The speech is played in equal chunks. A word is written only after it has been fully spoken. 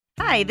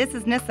Hi, this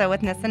is Nissa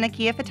with Nissa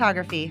NaKia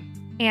Photography.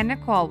 And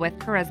Nicole with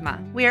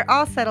Karizma. We are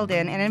all settled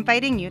in and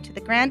inviting you to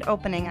the grand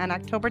opening on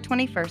October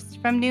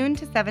 21st from noon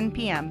to 7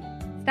 p.m.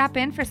 Stop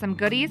in for some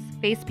goodies,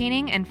 face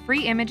painting, and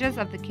free images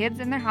of the kids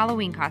in their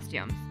Halloween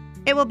costumes.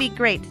 It will be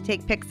great to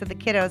take pics of the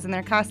kiddos in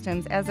their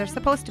costumes as they're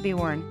supposed to be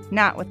worn,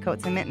 not with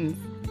coats and mittens.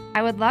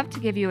 I would love to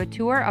give you a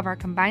tour of our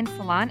combined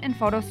salon and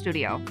photo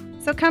studio.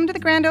 So come to the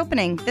grand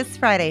opening this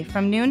Friday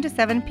from noon to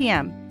 7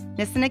 p.m.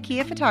 Nissa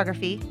NaKia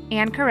Photography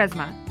and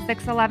Karizma,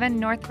 611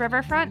 North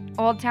Riverfront,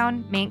 Old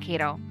Town,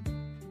 Mankato.